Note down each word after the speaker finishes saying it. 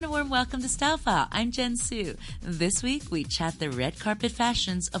warm welcome to Style File. I'm Jen Su. This week, we chat the red carpet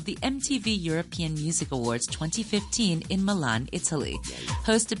fashions of the MTV European Music Awards 2015 in Milan, Italy.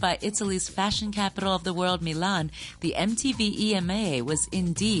 Hosted by Italy's fashion capital of the world, Milan, the MTV EMA was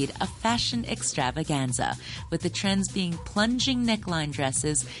indeed a fashion extravaganza, with the trends being plunging neckline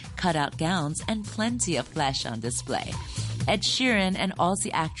dresses, cutout gowns, and plenty of flesh on display. Ed Sheeran and Aussie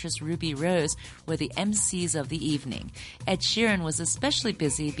actress Ruby Rose were the MCs of the evening. Ed Sheeran was especially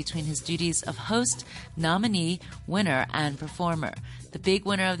busy between his duties of host, nominee, winner, and performer. The big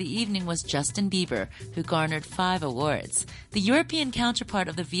winner of the evening was Justin Bieber, who garnered 5 awards. The European counterpart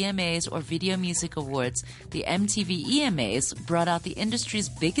of the VMAs or Video Music Awards, the MTV EMAs, brought out the industry's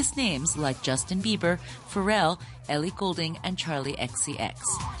biggest names like Justin Bieber, Pharrell, Ellie Goulding, and Charlie XCX.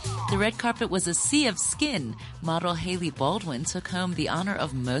 The red carpet was a sea of skin. Model Hailey Baldwin took home the honor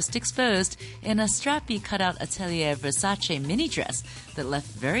of Most Exposed in a strappy cutout Atelier Versace mini dress that left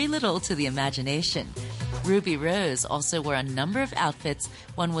very little to the imagination. Ruby Rose also wore a number of outfits.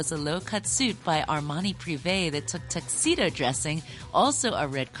 One was a low-cut suit by Armani Privé that took tuxedo dressing, also a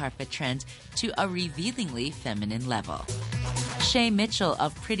red carpet trend, to a revealingly feminine level. Shay Mitchell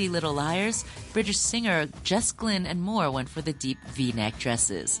of Pretty Little Liars, British singer Jess Glynne, and more went for the deep V-neck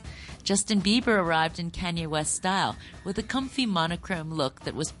dresses. Justin Bieber arrived in Kanye West style with a comfy monochrome look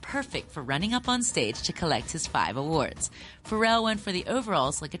that was perfect for running up on stage to collect his 5 awards. Pharrell went for the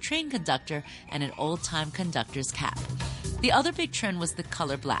overalls like a train conductor and an old-time conductor's cap. The other big trend was the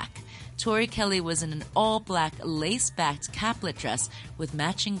color black. Tori Kelly was in an all-black lace-backed caplet dress with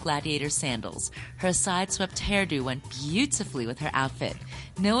matching gladiator sandals. Her side-swept hairdo went beautifully with her outfit.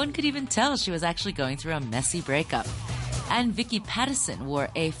 No one could even tell she was actually going through a messy breakup. And Vicky Pattison wore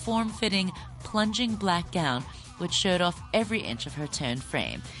a form-fitting, plunging black gown which showed off every inch of her toned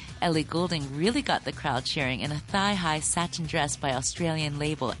frame. Ellie Goulding really got the crowd cheering in a thigh-high satin dress by Australian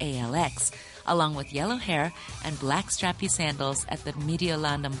label ALX, along with yellow hair and black strappy sandals at the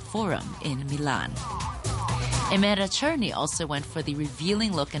Mediolanum Forum in Milan. Emera Cherney also went for the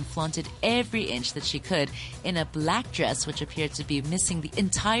revealing look and flaunted every inch that she could in a black dress which appeared to be missing the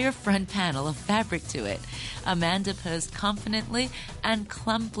entire front panel of fabric to it. Amanda posed confidently and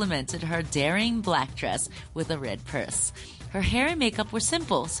complimented her daring black dress with a red purse. Her hair and makeup were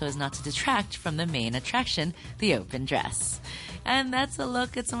simple so as not to detract from the main attraction, the open dress. And that's a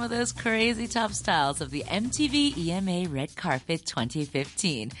look at some of those crazy top styles of the MTV EMA Red Carpet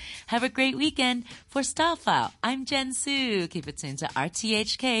 2015. Have a great weekend. For Style File, I'm Jen Su. Keep it tuned to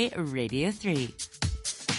RTHK Radio 3.